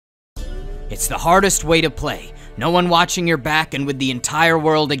It's the hardest way to play. No one watching your back and with the entire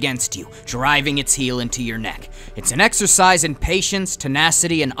world against you, driving its heel into your neck. It's an exercise in patience,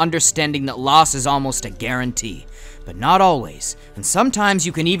 tenacity, and understanding that loss is almost a guarantee. But not always, and sometimes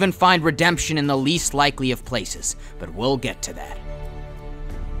you can even find redemption in the least likely of places, but we'll get to that.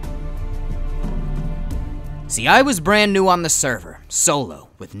 See, I was brand new on the server, solo,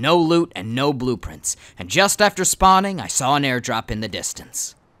 with no loot and no blueprints, and just after spawning, I saw an airdrop in the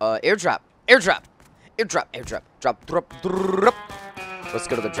distance. Airdrop. Drop. Let's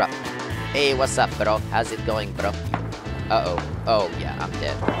go to the drop. Hey, what's up, bro? How's it going, bro? Uh-oh. Oh, yeah, I'm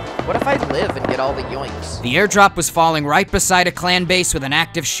dead. What if I live and get all the yoinks? The airdrop was falling right beside a clan base with an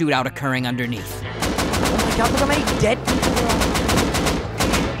active shootout occurring underneath. Oh my god, look how many dead people there are.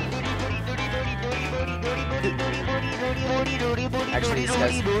 Actually, these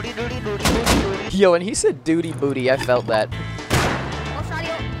guys... Yo, and he said duty booty. I felt that.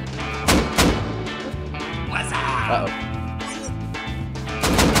 Uh-oh.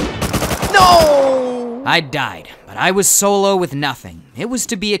 No! I died, but I was solo with nothing. It was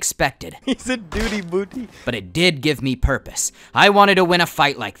to be expected. He said duty booty. But it did give me purpose. I wanted to win a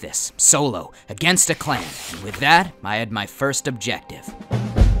fight like this, solo, against a clan. And with that, I had my first objective.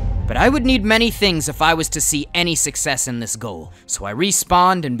 But I would need many things if I was to see any success in this goal, so I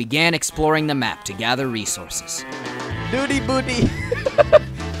respawned and began exploring the map to gather resources. Duty booty!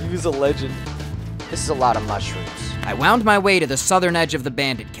 He was a legend. This is a lot of mushrooms. I wound my way to the southern edge of the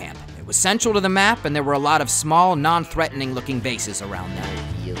bandit camp. It was central to the map, and there were a lot of small, non-threatening looking bases around there. I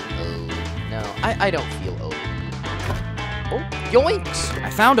feel old. No, I don't feel old. Oh, yoinks! I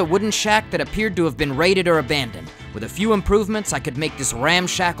found a wooden shack that appeared to have been raided or abandoned. With a few improvements, I could make this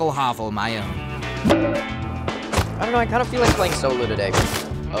ramshackle hovel my own. I don't know, I kind of feel like playing solo today.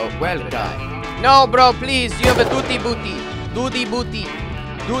 Oh, well, die. No, bro, please, you have a duty booty. Duty booty.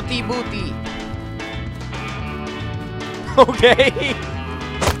 Duty booty. Okay.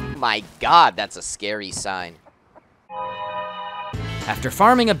 My god, that's a scary sign. After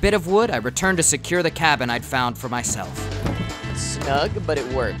farming a bit of wood, I returned to secure the cabin I'd found for myself. It's snug, but it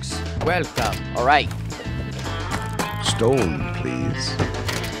works. Welcome. All right. Stone, please.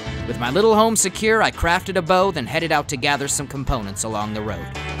 With my little home secure, I crafted a bow, then headed out to gather some components along the road.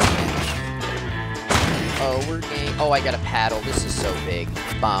 Oh, we're game. Oh, I got a paddle. This is so big.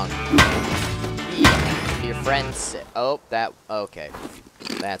 Bonk. Yeah. Your friends. Oh, that. Okay.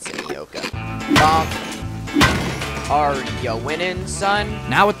 That's an Ioka. Bonk. Are you winning, son?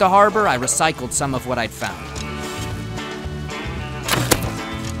 Now at the harbor, I recycled some of what I'd found.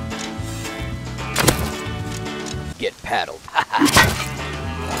 Get paddled.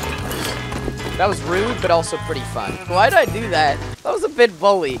 That was rude, but also pretty fun. Why did I do that? That was a bit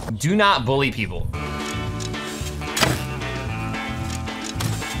bully. Do not bully people.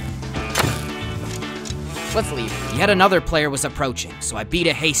 Let's leave. Yet another player was approaching, so I beat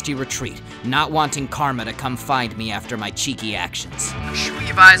a hasty retreat, not wanting karma to come find me after my cheeky actions. We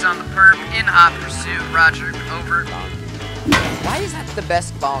have eyes on the perp, in hot pursuit, roger, over. Why is that the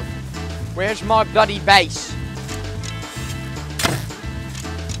best bonk? Where's my bloody base?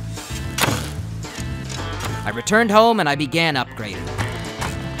 I returned home and I began upgrading.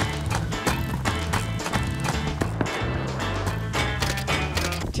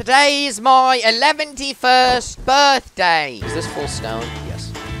 Today is my 11th birthday. Is this full stone?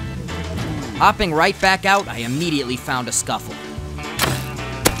 Yes. Hopping right back out, I immediately found a scuffle.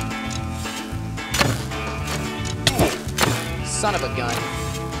 Son of a gun.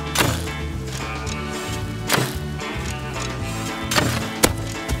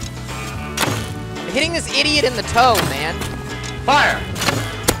 I'm hitting this idiot in the toe, man. Fire!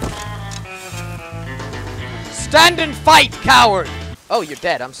 Stand and fight, coward! Oh, you're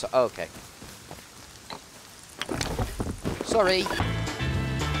dead. I'm so. Oh, okay. Sorry.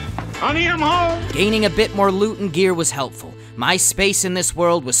 Honey, I'm home! Gaining a bit more loot and gear was helpful. My space in this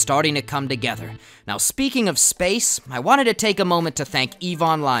world was starting to come together. Now, speaking of space, I wanted to take a moment to thank EVE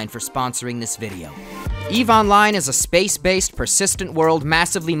Online for sponsoring this video. EVE Online is a space-based, persistent world,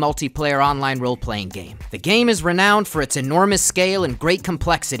 massively multiplayer online role-playing game. The game is renowned for its enormous scale and great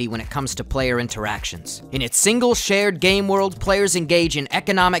complexity when it comes to player interactions. In its single, shared game world, players engage in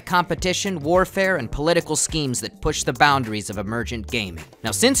economic competition, warfare, and political schemes that push the boundaries of emergent gaming.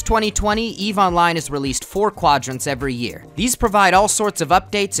 Now, since 2020, EVE Online has released 4 quadrants every year. These provide all sorts of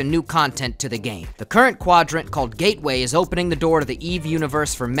updates and new content to the game. The current quadrant, called Gateway, is opening the door to the EVE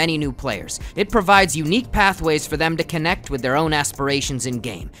universe for many new players. It provides unique unique pathways for them to connect with their own aspirations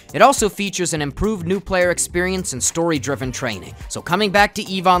in-game. It also features an improved new player experience and story-driven training, so coming back to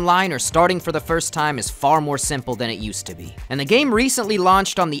EVE Online or starting for the first time is far more simple than it used to be. And the game recently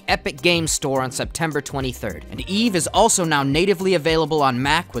launched on the Epic Games Store on September 23rd, and EVE is also now natively available on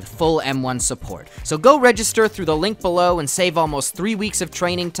Mac with full M1 support. So go register through the link below and save almost 3 weeks of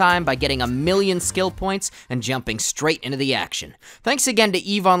training time by getting 1,000,000 skill points and jumping straight into the action. Thanks again to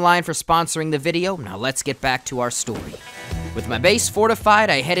EVE Online for sponsoring the video. Now let's get back to our story. With my base fortified,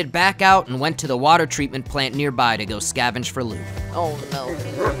 I headed back out and went to the water treatment plant nearby to go scavenge for loot. Oh no,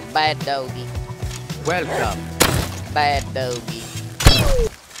 bad doggy. Welcome. Bad doggy.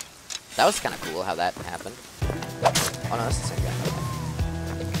 That was kind of cool how that happened. Oh no, that's the same guy.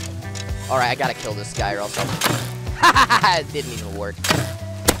 Alright, I gotta kill this guy or else I'll... It didn't even work.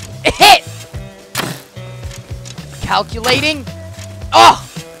 It hit! Calculating? Oh!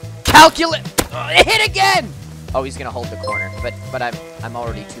 Calculate! Oh, it hit again! Oh, he's gonna hold the corner, but I'm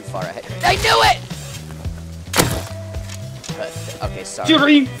already too far ahead. I knew it! But, okay,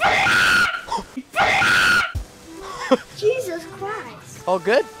 sorry. Jesus Christ. Oh,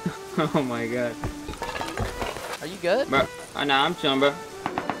 good? Oh my god. Are you good? Bro, nah, I'm chilling, bro.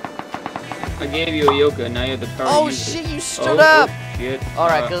 I gave you a yoga, now you have the power. Oh shit, you stood up! Oh, shit.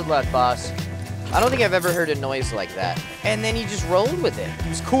 Alright, good luck, boss. I don't think I've ever heard a noise like that. And then he just rolled with it. He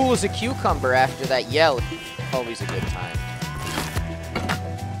was cool as a cucumber after that yell. Always a good time.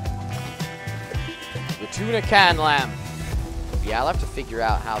 The tuna can lamb. Yeah, I'll have to figure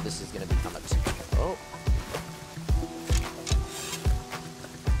out how this is gonna become a... Oh.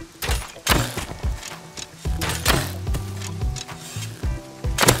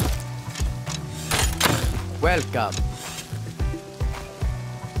 Welcome.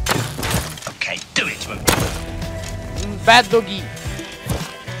 Okay, do it, Swoop. Bad doggy.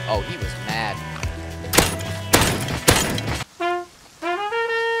 Oh, he was mad.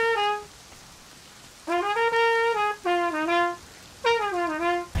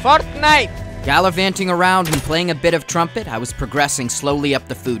 Fortnite! Gallivanting around and playing a bit of trumpet, I was progressing slowly up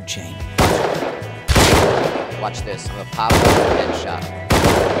the food chain. Watch this. I'm gonna pop a headshot.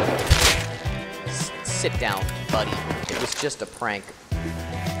 Sit down, buddy. It was just a prank.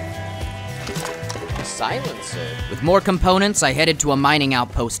 Silencer. With more components, I headed to a mining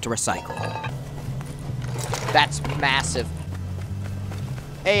outpost to recycle. That's massive.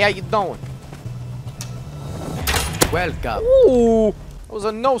 Hey, how you doing? Welcome. Ooh, it was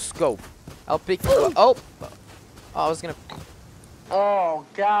a no-scope. I'll pick you up. Oh, I was gonna... Oh,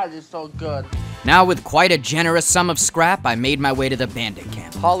 God, it's so good. Now, with quite a generous sum of scrap, I made my way to the bandit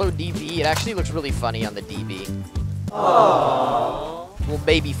camp. Hollow DB. It actually looks really funny on the DB. Aww. Little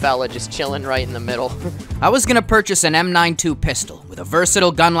baby fella just chilling right in the middle. I was gonna purchase an M92 pistol. With a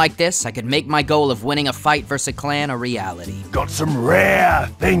versatile gun like this, I could make my goal of winning a fight versus a clan a reality. Got some rare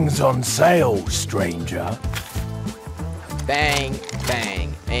things on sale, stranger. Bang,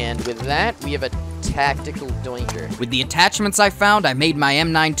 bang. And with that, we have a tactical doinker. With the attachments I found, I made my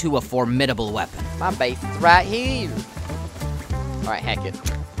M92 a formidable weapon. My base is right here. Alright, heck it.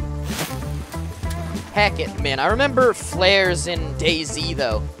 Heck it, man. I remember flares in DayZ,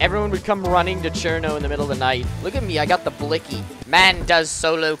 though. Everyone would come running to Cherno in the middle of the night. Look at me, I got the blicky. Man does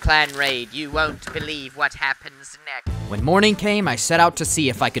solo clan raid. You won't believe what happens next. When morning came, I set out to see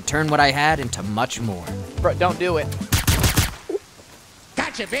if I could turn what I had into much more. Bro, don't do it.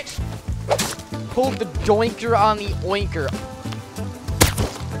 Gotcha, bitch. Pulled the doinker on the oinker.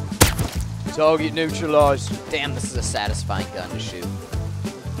 Target neutralized. Damn, this is a satisfying gun to shoot.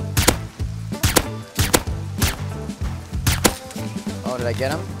 Oh, did I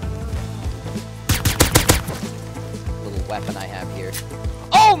get him? Little weapon I have here.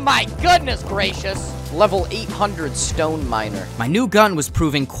 Oh my goodness gracious! Level 800 stone miner. My new gun was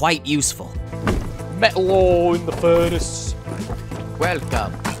proving quite useful. Metal in the furnace.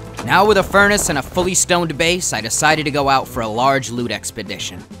 Welcome. Now with a furnace and a fully stoned base, I decided to go out for a large loot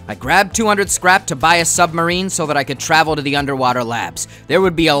expedition. I grabbed 200 scrap to buy a submarine so that I could travel to the underwater labs. There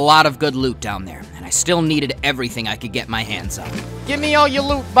would be a lot of good loot down there, and I still needed everything I could get my hands on. Give me all your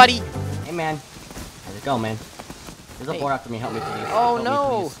loot, buddy. Hey man, how's it going, man? There's a board after me, help me please. Oh, Help me,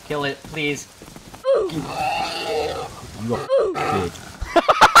 no. please. Kill it, please.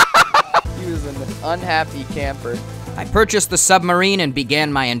 He was an unhappy camper. I purchased the submarine and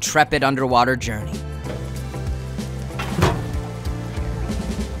began my intrepid underwater journey.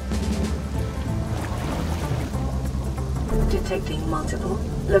 Detecting multiple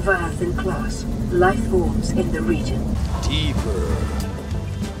Leviathan class life forms in the region. Deeper.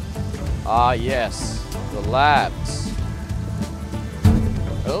 Ah, yes. The labs.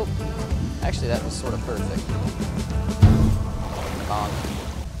 Oh. Actually, that was sort of perfect.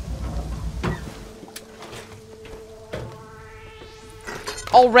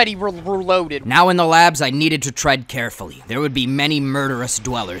 Already we're loaded. Now in the labs, I needed to tread carefully. There would be many murderous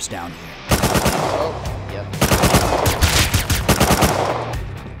dwellers down here. Oh, yep.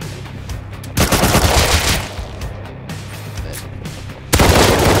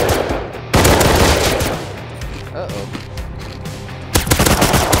 Uh-oh.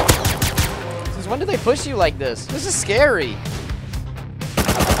 Since when do they push you like this? This is scary.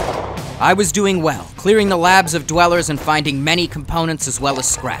 I was doing well, clearing the labs of dwellers and finding many components as well as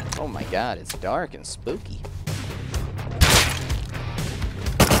scrap. Oh my god, it's dark and spooky.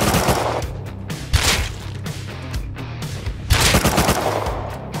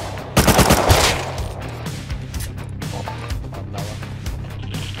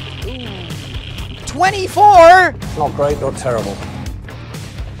 Ooh. 24! Not great, not terrible.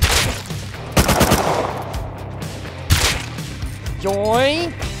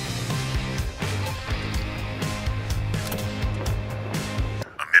 Join.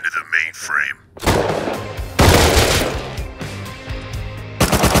 Mainframe.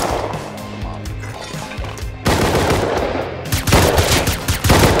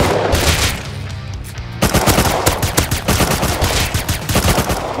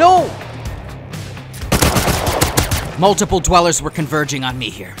 No! Multiple dwellers were converging on me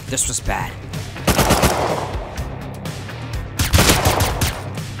here. This was bad.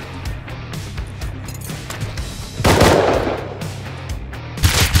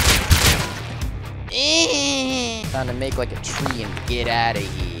 Time to make like a tree and get out of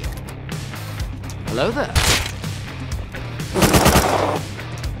here. Hello there.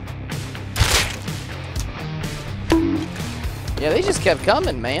 Yeah, they just kept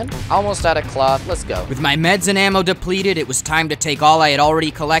coming, man. Almost out of cloth. Let's go. With my meds and ammo depleted, it was time to take all I had already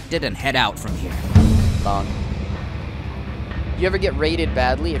collected and head out from here. Bonk. You ever get raided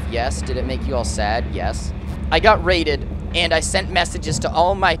badly? If yes, did it make you all sad? Yes. I got raided, and I sent messages to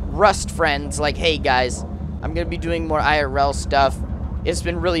all my Rust friends like, hey guys, I'm gonna be doing more IRL stuff. It's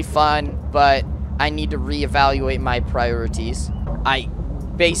been really fun, but I need to reevaluate my priorities. I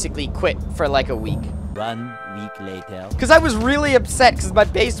basically quit for like a week. 1 week later. Because I was really upset because my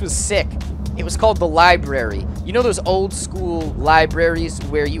base was sick. It was called the library. You know those old school libraries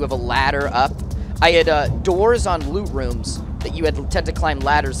where you have a ladder up? I had doors on loot rooms that you had to climb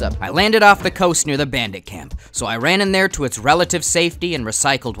ladders up. I landed off the coast near the bandit camp, so I ran in there to its relative safety and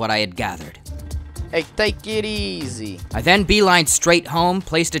recycled what I had gathered. Hey, take it easy. I then beelined straight home,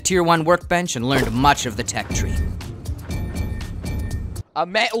 placed a tier 1 workbench, and learned much of the tech tree. A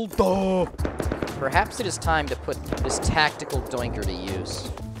metal door. Perhaps it is time to put this tactical doinker to use.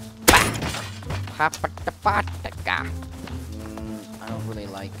 I don't really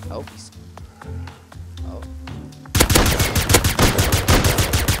like... Oh, he's... Oh.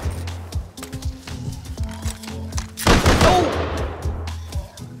 Oh!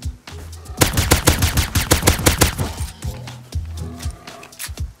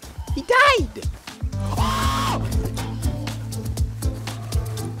 He died!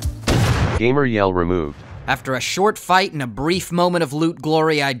 Gamer yell removed. After a short fight and a brief moment of loot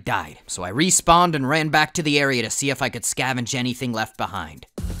glory, I died, so I respawned and ran back to the area to see if I could scavenge anything left behind.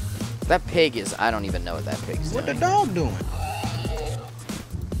 That pig is... I don't even know what that pig's doing. What the dog doing?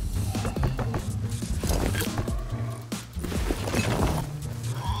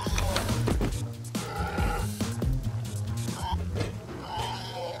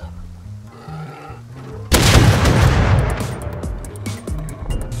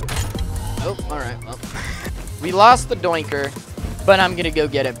 Oh, alright, well. We lost the doinker, but I'm gonna go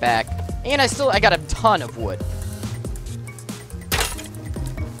get it back. And I got a ton of wood.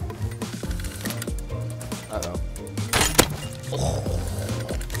 Uh-oh. Oh,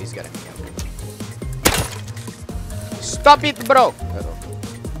 he's got it. Stop it, bro! Uh-oh.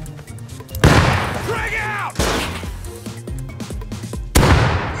 Drag out!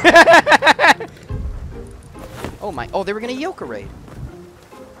 Oh my, oh, they were gonna yoke a raid.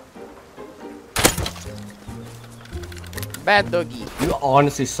 Bad doggy. You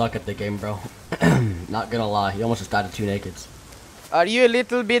honestly suck at the game, bro. Not gonna lie, you almost just died to 2 nakeds. Are you a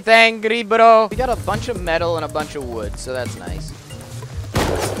little bit angry, bro? We got a bunch of metal and a bunch of wood, so that's nice.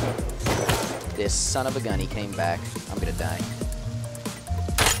 This son of a gun, he came back. I'm gonna die.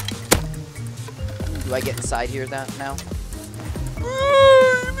 Do I get inside here now?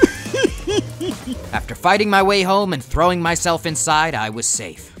 After fighting my way home and throwing myself inside, I was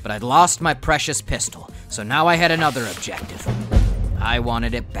safe. But I'd lost my precious pistol, so now I had another objective. I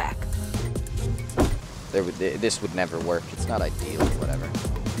wanted it back. This would never work. It's not ideal, whatever.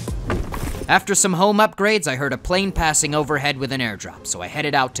 After some home upgrades, I heard a plane passing overhead with an airdrop, so I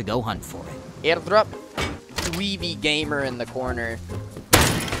headed out to go hunt for it. Airdrop. Dweeby gamer in the corner.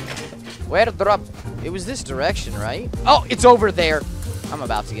 Airdrop. It was this direction, right? Oh, it's over there. I'm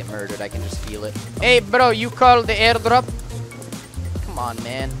about to get murdered. I can just feel it. Hey, bro, you called the airdrop? Come on,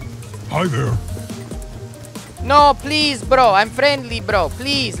 man. Hi there. No, please, bro. I'm friendly, bro.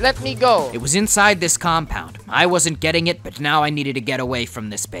 Please, let me go. It was inside this compound. I wasn't getting it, but now I needed to get away from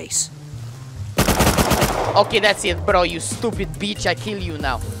this base. Okay, that's it, bro. You stupid bitch. I kill you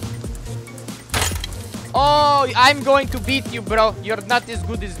now. Oh, I'm going to beat you, bro. You're not as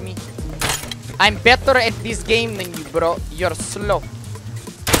good as me. I'm better at this game than you, bro. You're slow.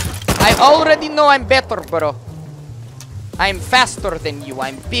 I already know I'm better, bro. I'm faster than you.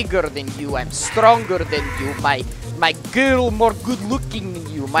 I'm bigger than you. I'm stronger than you. My girl more good looking than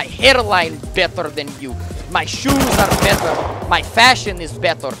you. My hairline better than you. My shoes are better. My fashion is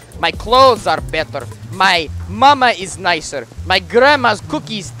better. My clothes are better. My mama is nicer. My grandma's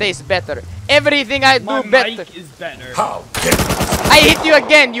cookies taste better. Everything I do better. My mic is better. How dare I hit you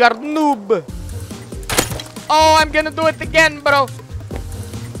again. You are noob. Oh, I'm gonna do it again, bro.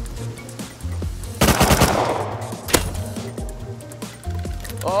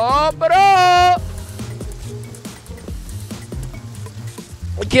 Oh, bro.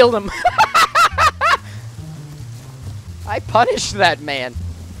 I killed him. I punished that man.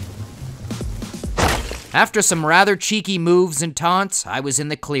 After some rather cheeky moves and taunts, I was in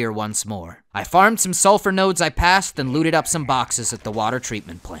the clear once more. I farmed some sulfur nodes I passed, then looted up some boxes at the water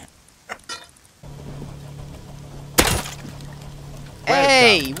treatment plant.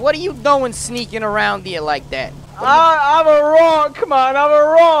 Hey, what are you doing sneaking around here like that? I'm a rock, come on, I'm a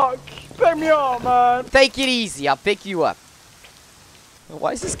rock. Pick me up, man. Take it easy, I'll pick you up.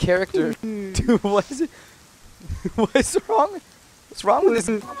 Why is this character... Dude, what is it? What is wrong? What's wrong with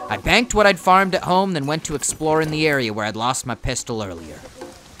this? I banked what I'd farmed at home, then went to explore in the area where I'd lost my pistol earlier.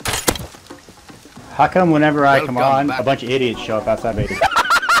 How come whenever I come on, a bunch of idiots show up outside my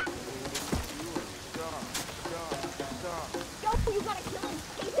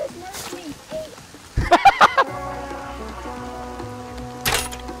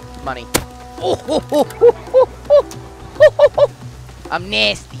Money. I'm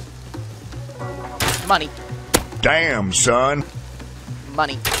nasty. Money. Damn, son.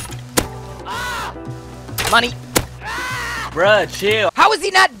 Money. Money. Bruh, chill. How is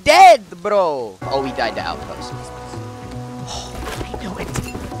he not dead, bro? Oh, he died to outpost. Oh, I know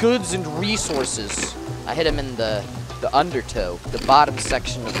it. Goods and resources. I hit him in the undertow, the bottom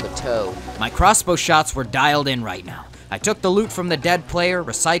section of the toe. My crossbow shots were dialed in right now. I took the loot from the dead player,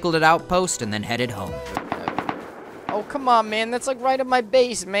 recycled at outpost, and then headed home. Oh, come on, man. That's like right at my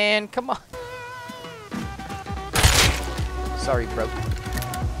base, man. Come on. Sorry, bro.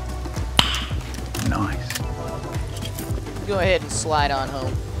 Nice. Go ahead and slide on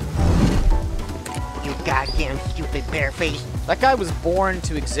home. You goddamn stupid bareface. That guy was born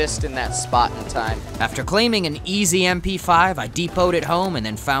to exist in that spot in time. After claiming an easy MP5, I depoted at home and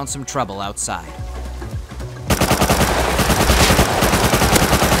then found some trouble outside.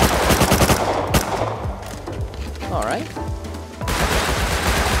 All right.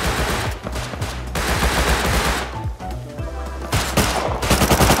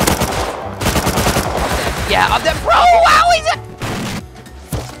 Yeah, I'm dead. Bro, how is it?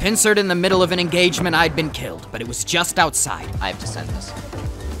 Pincered in the middle of an engagement, I'd been killed, but it was just outside. I have to send this.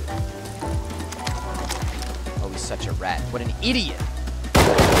 Oh, he's such a rat. What an idiot.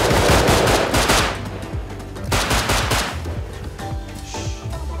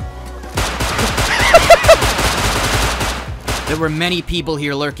 There were many people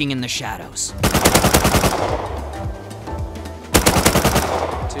here lurking in the shadows.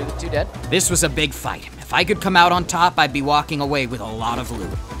 Two dead. This was a big fight. If I could come out on top, I'd be walking away with a lot of loot.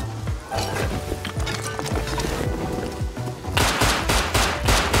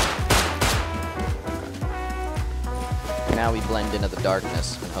 Now we blend into the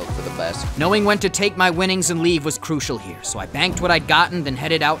darkness and hope for the best. Knowing when to take my winnings and leave was crucial here, so I banked what I'd gotten, then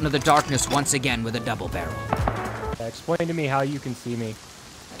headed out into the darkness once again with a double barrel. Explain to me how you can see me.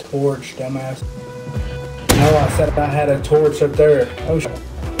 Torch, dumbass. No, I said I had a torch up there. Oh, shit.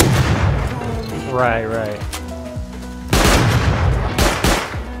 Right.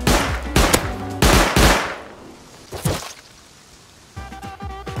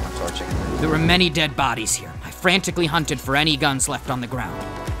 I'm torching. There were many dead bodies here. I frantically hunted for any guns left on the ground.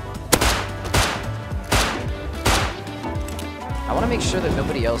 I want to make sure that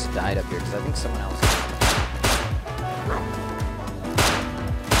nobody else died up here, because I think someone else.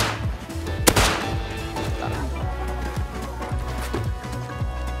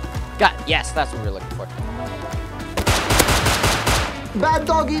 God, yes, that's what we were looking for. Bad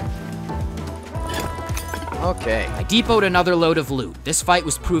doggy. Okay. I depoted another load of loot. This fight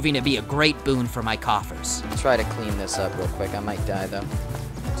was proving to be a great boon for my coffers. I'll try to clean this up real quick. I might die, though.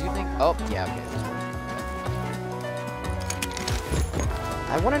 Do you think? Oh, yeah, okay.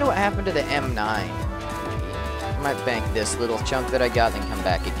 I want to know what happened to the M9. I might bank this little chunk that I got, then come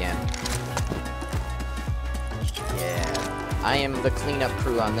back again. Yeah. I am the cleanup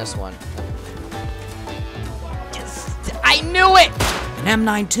crew on this one. Yes. I knew it! An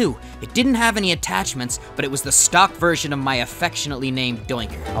M9 too. It didn't have any attachments, but it was the stock version of my affectionately named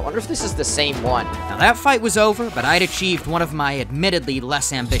Doinker. I wonder if this is the same one. Now that fight was over, but I'd achieved one of my admittedly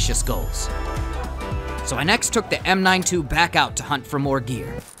less ambitious goals. So I next took the M92 back out to hunt for more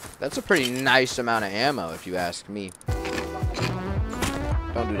gear. That's a pretty nice amount of ammo, if you ask me.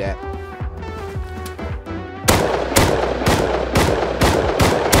 Don't do that.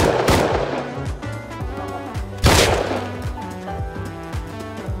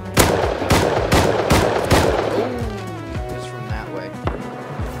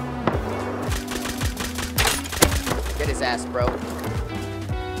 Ass, bro.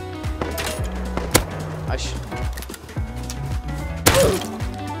 I should.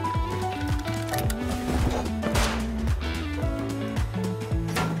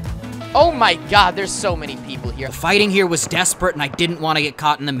 Oh my God, there's so many people here. The fighting here was desperate and I didn't want to get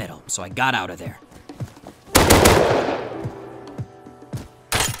caught in the middle, so I got out of there.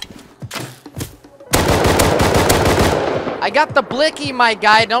 I got the blicky, my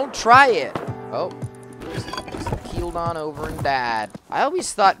guy. Don't try it. Oh. Keeled on over and died. I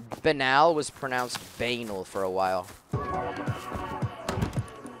always thought Banal was pronounced Banal for a while.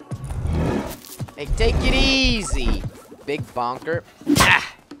 Hey, take it easy, big bonker.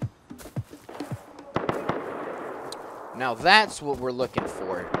 Ah. Now that's what we're looking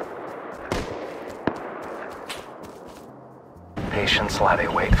for. Patience, laddie.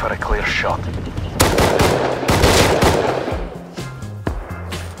 Wait for a clear shot.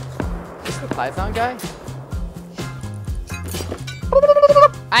 Is this the Python guy?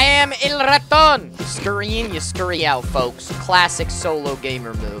 I am El Raton! You scurry in, you scurry out, folks. Classic solo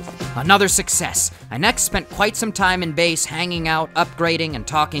gamer move. Another success. I next spent quite some time in base hanging out, upgrading, and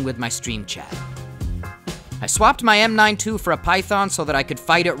talking with my stream chat. I swapped my M92 for a Python so that I could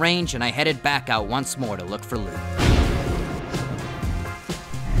fight at range, and I headed back out once more to look for loot.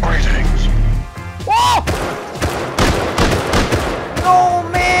 Greetings. Whoa! Oh,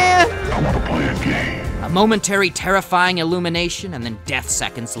 man! I want to play a game. A momentary terrifying illumination, and then death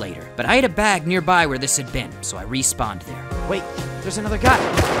seconds later. But I had a bag nearby where this had been, so I respawned there. Wait, there's another guy.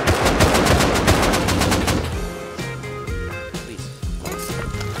 Please.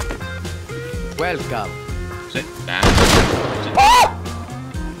 Welcome. Sit down. Oh!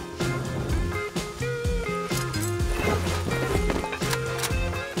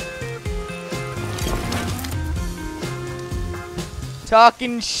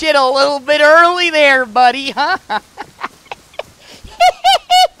 Talking shit a little bit early there, buddy, huh?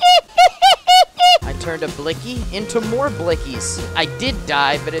 I turned a blicky into more blickies. I did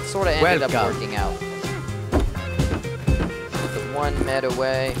die, but it sort of ended up working out. The 1 med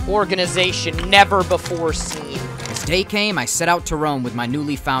away. Organization never before seen. As day came, I set out to roam with my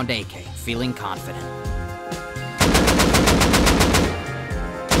newly found AK, feeling confident.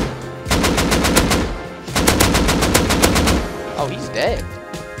 Oh, he's dead.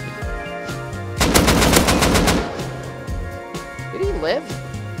 Did he live?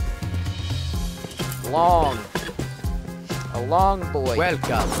 Long. A long boy.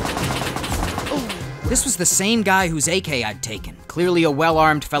 Welcome. Ooh. This was the same guy whose AK I'd taken. Clearly a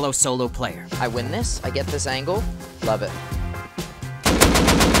well-armed fellow solo player. I win this. I get this angle. Love it.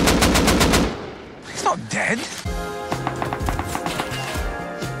 He's not dead.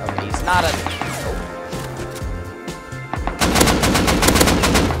 Okay, he's not a...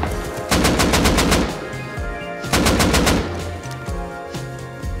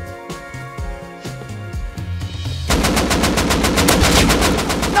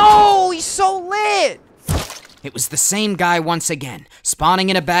 So lit! It was the same guy once again. Spawning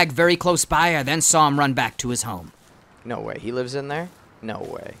in a bag very close by, I then saw him run back to his home. No way, he lives in there? No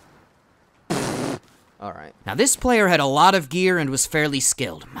way. Alright. Now this player had a lot of gear and was fairly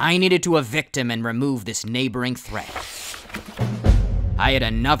skilled. I needed to evict him and remove this neighboring threat. I had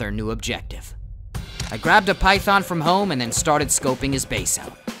another new objective. I grabbed a Python from home and then started scoping his base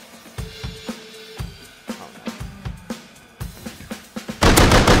out.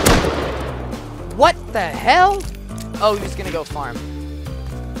 What the hell? Oh, he's gonna go farm.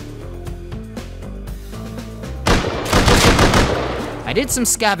 I I did some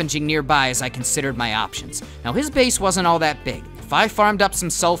scavenging nearby as I considered my options. Now his base wasn't all that big. If I farmed up some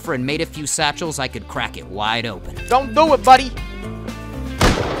sulfur and made a few satchels, I could crack it wide open. Don't do it, buddy!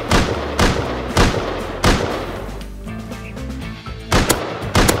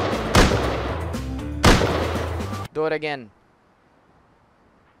 Do it again.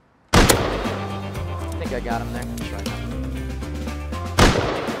 I think I got him there. Try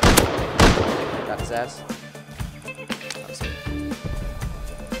now. Got his ass.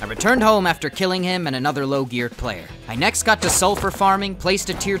 I returned home after killing him and another low-geared player. I next got to sulfur farming,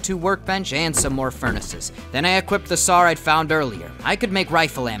 placed a tier 2 workbench, and some more furnaces. Then I equipped the SAR I'd found earlier. I could make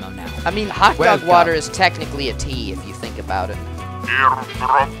rifle ammo now. I mean, hot dog water is technically a tea if you think about it.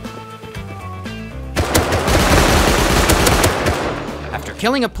 After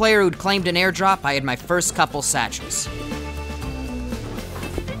killing a player who'd claimed an airdrop, I had my first couple satchels.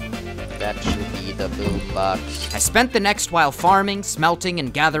 That should be the boom box. I spent the next while farming, smelting,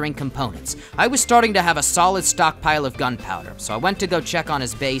 and gathering components. I was starting to have a solid stockpile of gunpowder, so I went to go check on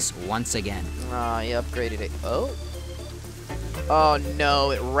his base once again. Aw, he upgraded it. Oh? Oh no,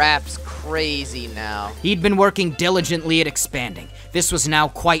 it wraps crazy now. He'd been working diligently at expanding. This was now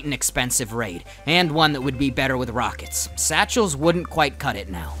quite an expensive raid, and one that would be better with rockets. Satchels wouldn't quite cut it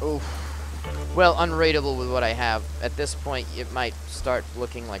now. Oof. Well, unraidable with what I have. At this point, it might start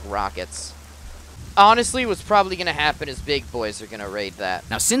looking like rockets. Honestly, what's probably gonna happen is big boys are gonna raid that.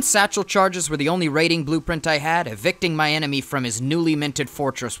 Now, since satchel charges were the only raiding blueprint I had, evicting my enemy from his newly minted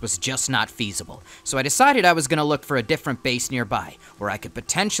fortress was just not feasible. So I decided I was gonna look for a different base nearby, where I could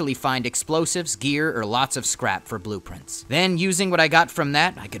potentially find explosives, gear, or lots of scrap for blueprints. Then, using what I got from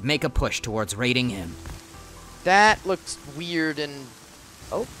that, I could make a push towards raiding him. That looks weird and...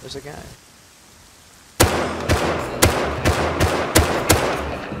 Oh, there's a guy.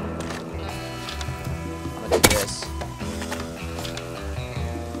 This.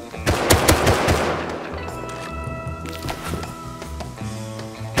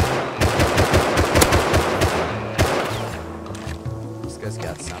 This guy's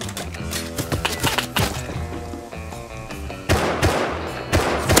got something.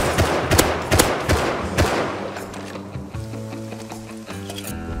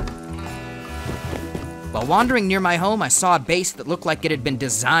 While wandering near my home, I saw a base that looked like it had been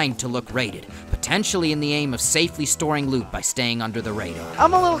designed to look raided, potentially in the aim of safely storing loot by staying under the radar.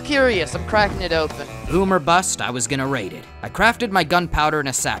 I'm a little curious. I'm cracking it open. Boom or bust, I was gonna raid it. I crafted my gunpowder and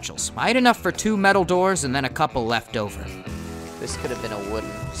a satchels. I had enough for 2 metal doors and then a couple left over. This could have been a wooden.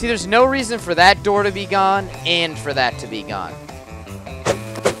 See, there's no reason for that door to be gone and for that to be gone.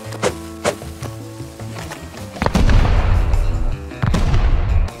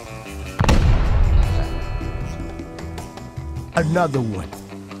 Another one.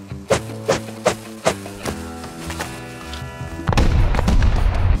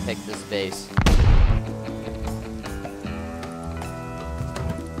 Pick this base.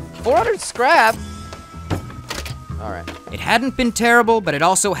 400 scrap? Alright. It hadn't been terrible, but it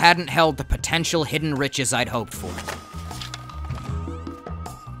also hadn't held the potential hidden riches I'd hoped for.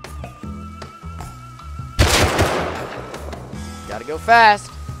 Gotta go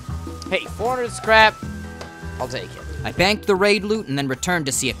fast. Hey, 400 scrap. I'll take it. I banked the raid loot and then returned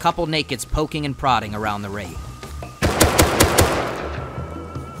to see a couple nakeds poking and prodding around the raid.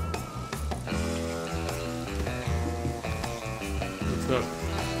 What's up?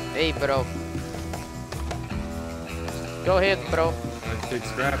 Hey, bro. Go ahead, bro. I take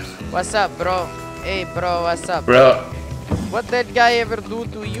scraps. What's up, bro? Hey, bro, what's up? Bro. What that guy ever do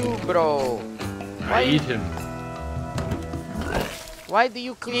to you, bro? I eat him. Why do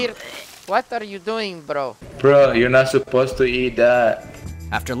you clear... What are you doing, bro? Bro, you're not supposed to eat that.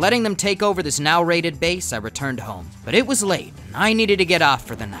 After letting them take over this now raided base, I returned home. But it was late, and I needed to get off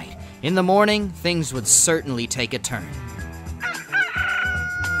for the night. In the morning, things would certainly take a turn.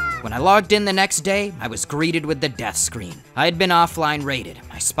 When I logged in the next day, I was greeted with the death screen. I had been offline raided.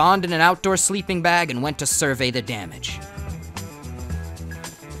 I spawned in an outdoor sleeping bag and went to survey the damage.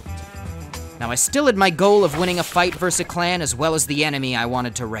 Now, I still had my goal of winning a fight versus a clan as well as the enemy I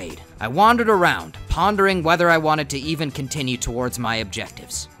wanted to raid. I wandered around, pondering whether I wanted to even continue towards my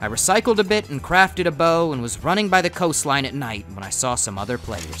objectives. I recycled a bit and crafted a bow and was running by the coastline at night when I saw some other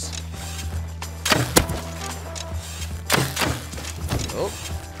players. Oh,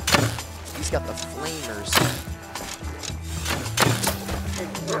 he's got the flamers.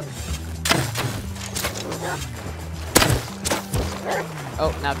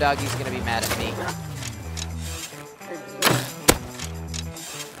 Oh, now Doggy's gonna be mad at me.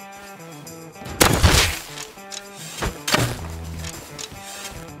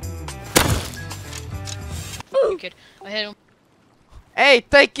 You could. I hit him. Hey,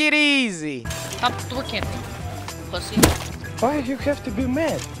 take it easy. Stop looking at me, pussy. Why do you have to be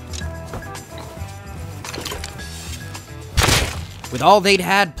mad? With all they'd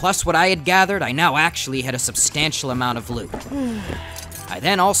had, plus what I had gathered, I now actually had a substantial amount of loot. I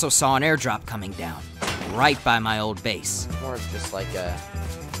then also saw an airdrop coming down, right by my old base. More of just like a...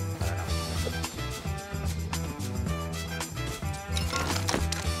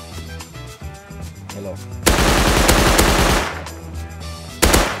 Hello.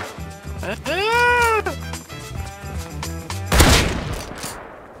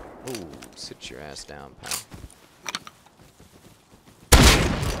 Ooh, sit your ass down, pal.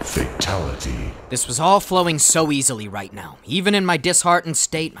 Fatality. This was all flowing so easily right now. Even in my disheartened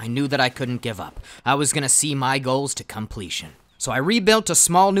state, I knew that I couldn't give up. I was gonna see my goals to completion. So I rebuilt a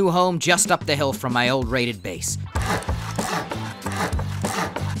small new home just up the hill from my old raided base.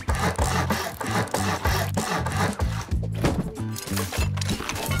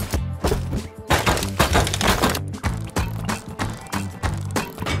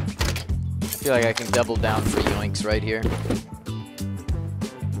 I feel like I can double down for yoinks right here.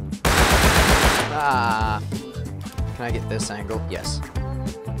 Ah. Can I get this angle? Yes.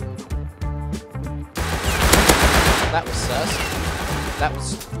 That was sus. That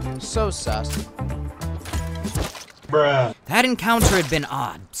was so sus. Bruh. That encounter had been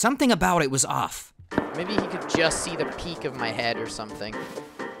odd. Something about it was off. Maybe he could just see the peak of my head or something.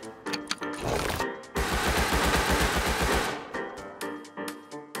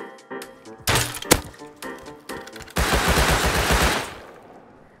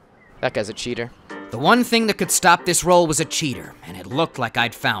 That guy's a cheater. The one thing that could stop this roll was a cheater, and it looked like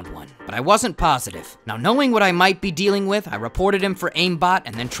I'd found one, but I wasn't positive. Now, knowing what I might be dealing with, I reported him for aimbot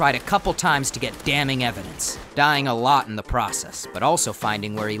and then tried a couple times to get damning evidence, dying a lot in the process, but also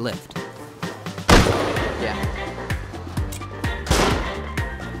finding where he lived. Yeah.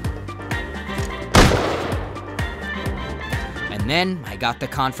 And then I got the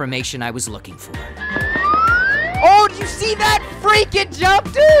confirmation I was looking for. Oh, did you see that freaking jump,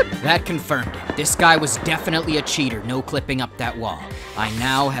 dude? That confirmed it. This guy was definitely a cheater, no clipping up that wall. I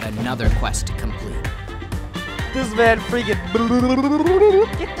now had another quest to complete. This man freaking...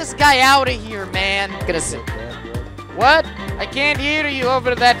 Get this guy out of here, man. Gonna sit. What? I can't hear you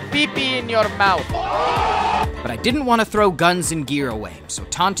over that pee-pee in your mouth. But I didn't want to throw guns and gear away, so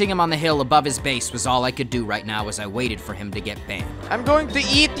taunting him on the hill above his base was all I could do right now as I waited for him to get banned. I'm going to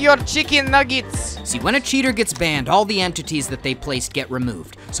eat your chicken nuggets. See, when a cheater gets banned, all the entities that they placed get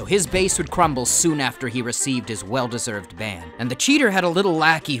removed, so his base would crumble soon after he received his well-deserved ban. And the cheater had a little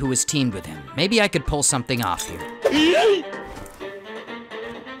lackey who was teamed with him. Maybe I could pull something off here.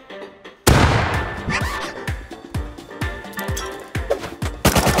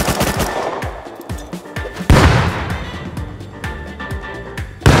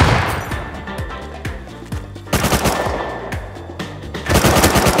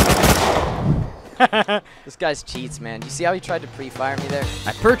 This guy's cheats, man. You see how he tried to pre-fire me there?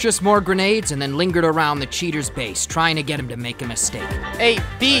 I purchased more grenades and then lingered around the cheater's base, trying to get him to make a mistake. Hey,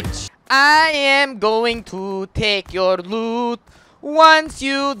 bitch! I am going to take your loot once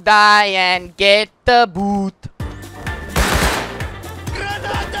you die and get the boot.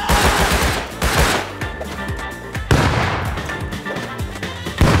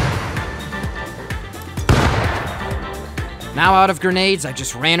 Now out of grenades, I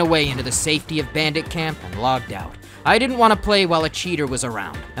just ran away into the safety of bandit camp and logged out. I didn't want to play while a cheater was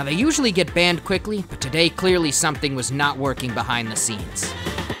around. Now they usually get banned quickly, but today clearly something was not working behind the scenes.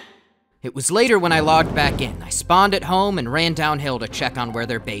 It was later when I logged back in. I spawned at home and ran downhill to check on where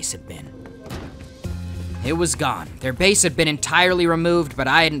their base had been. It was gone. Their base had been entirely removed, but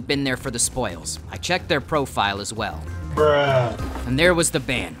I hadn't been there for the spoils. I checked their profile as well. Bruh. And there was the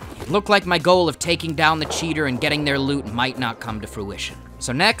ban. It looked like my goal of taking down the cheater and getting their loot might not come to fruition.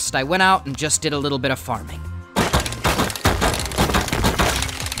 So next, I went out and just did a little bit of farming.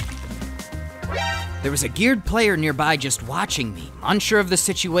 There was a geared player nearby just watching me. Unsure of the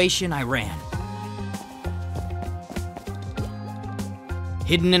situation, I ran.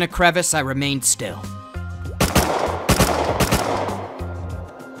 Hidden in a crevice, I remained still.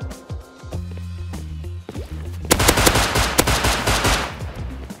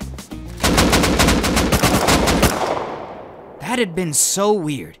 That had been so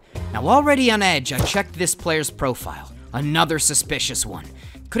weird. Now already on edge, I checked this player's profile. Another suspicious one.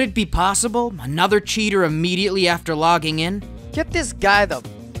 Could it be possible? Another cheater immediately after logging in? Get this guy the...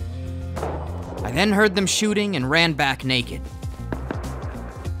 I then heard them shooting and ran back naked.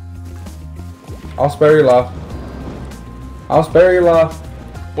 I'll spare your life. I'll spare your life.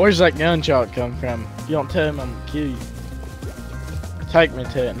 Where's that gunshot come from? If you don't tell him, I'm gonna kill you. Take me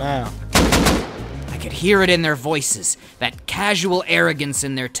to it now. I could hear it in their voices, that casual arrogance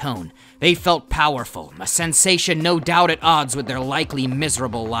in their tone. They felt powerful, a sensation no doubt at odds with their likely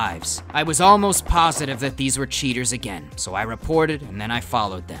miserable lives. I was almost positive that these were cheaters again, so I reported and then I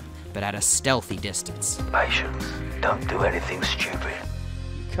followed them, but at a stealthy distance. Patience. Don't do anything stupid.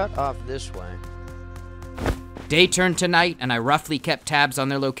 You cut off this way. Day turned to night, and I roughly kept tabs on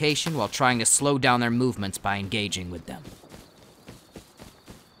their location while trying to slow down their movements by engaging with them.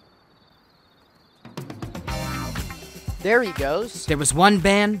 There he goes. There was one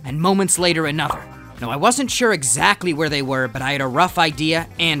band, and moments later another. Now, I wasn't sure exactly where they were, but I had a rough idea,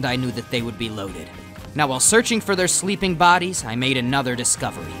 and I knew that they would be loaded. Now, while searching for their sleeping bodies, I made another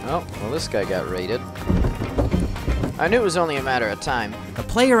discovery. Oh, well, this guy got raided. I knew it was only a matter of time. The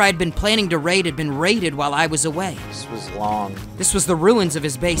player I'd been planning to raid had been raided while I was away. This was long. This was the ruins of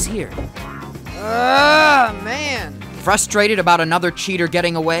his base here. Ah, man! Frustrated about another cheater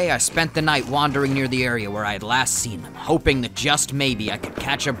getting away, I spent the night wandering near the area where I had last seen them, hoping that just maybe I could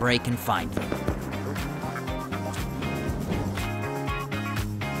catch a break and find them.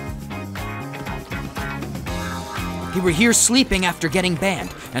 They were here sleeping after getting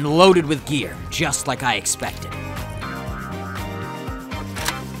banned, and loaded with gear, just like I expected.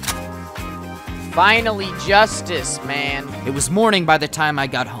 Finally, justice, man. It was morning by the time I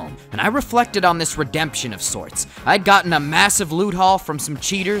got home, and I reflected on this redemption of sorts. I'd gotten a massive loot haul from some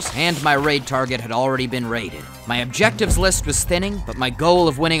cheaters, and my raid target had already been raided. My objectives list was thinning, but my goal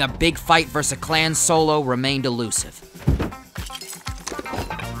of winning a big fight versus a clan solo remained elusive.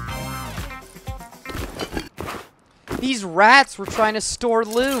 These rats were trying to store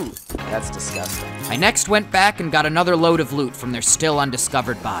loot. That's disgusting. I next went back and got another load of loot from their still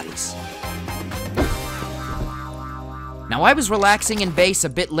undiscovered bodies. Now, I was relaxing in base a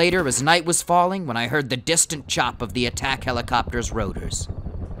bit later as night was falling when I heard the distant chop of the attack helicopter's rotors.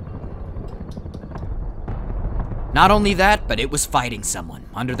 Not only that, but it was fighting someone.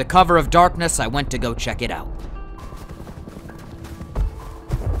 Under the cover of darkness, I went to go check it out.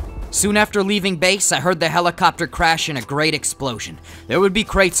 Soon after leaving base, I heard the helicopter crash in a great explosion. There would be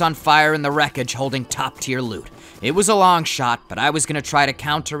crates on fire in the wreckage holding top-tier loot. It was a long shot, but I was gonna try to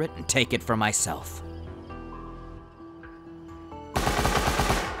counter it and take it for myself.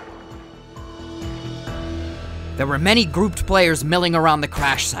 There were many grouped players milling around the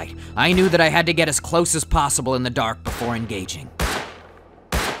crash site. I knew that I had to get as close as possible in the dark before engaging.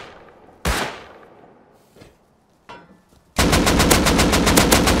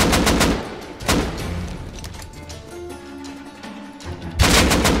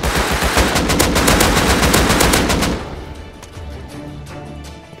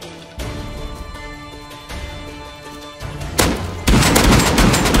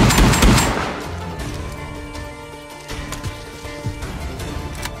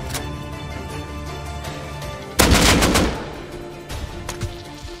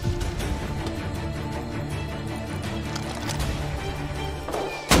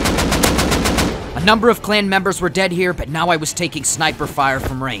 A number of clan members were dead here, but now I was taking sniper fire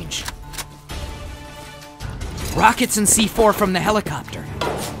from range. Rockets and C4 from the helicopter.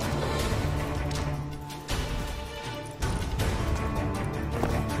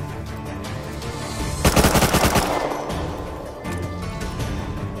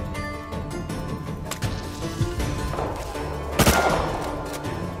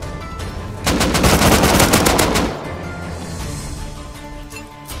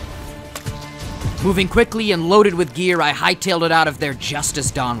 Moving quickly and loaded with gear, I hightailed it out of there just as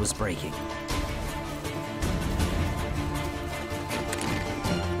dawn was breaking.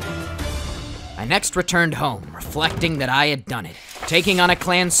 I next returned home, reflecting that I had done it, taking on a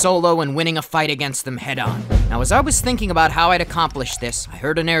clan solo and winning a fight against them head-on. Now, as I was thinking about how I'd accomplish this, I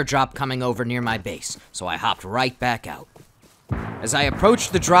heard an airdrop coming over near my base, so I hopped right back out. As I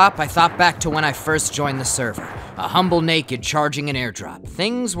approached the drop, I thought back to when I first joined the server. A humble naked charging an airdrop.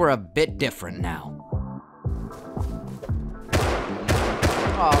 Things were a bit different now.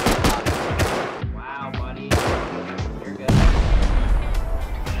 Oh, wow, buddy. You're good.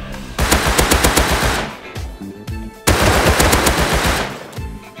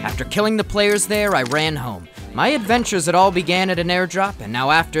 After killing the players there, I ran home. My adventures had all began at an airdrop, and now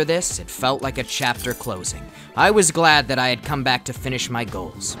after this, it felt like a chapter closing. I was glad that I had come back to finish my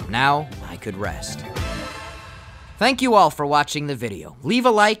goals. Now, I could rest. Thank you all for watching the video. Leave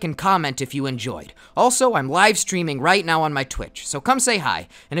a like and comment if you enjoyed. Also, I'm live streaming right now on my Twitch, so come say hi.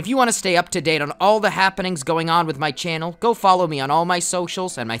 And if you want to stay up to date on all the happenings going on with my channel, go follow me on all my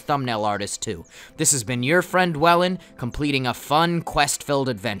socials and my thumbnail artist too. This has been your friend Wellen, completing a fun, quest-filled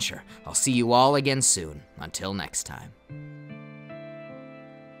adventure. I'll see you all again soon. Until next time.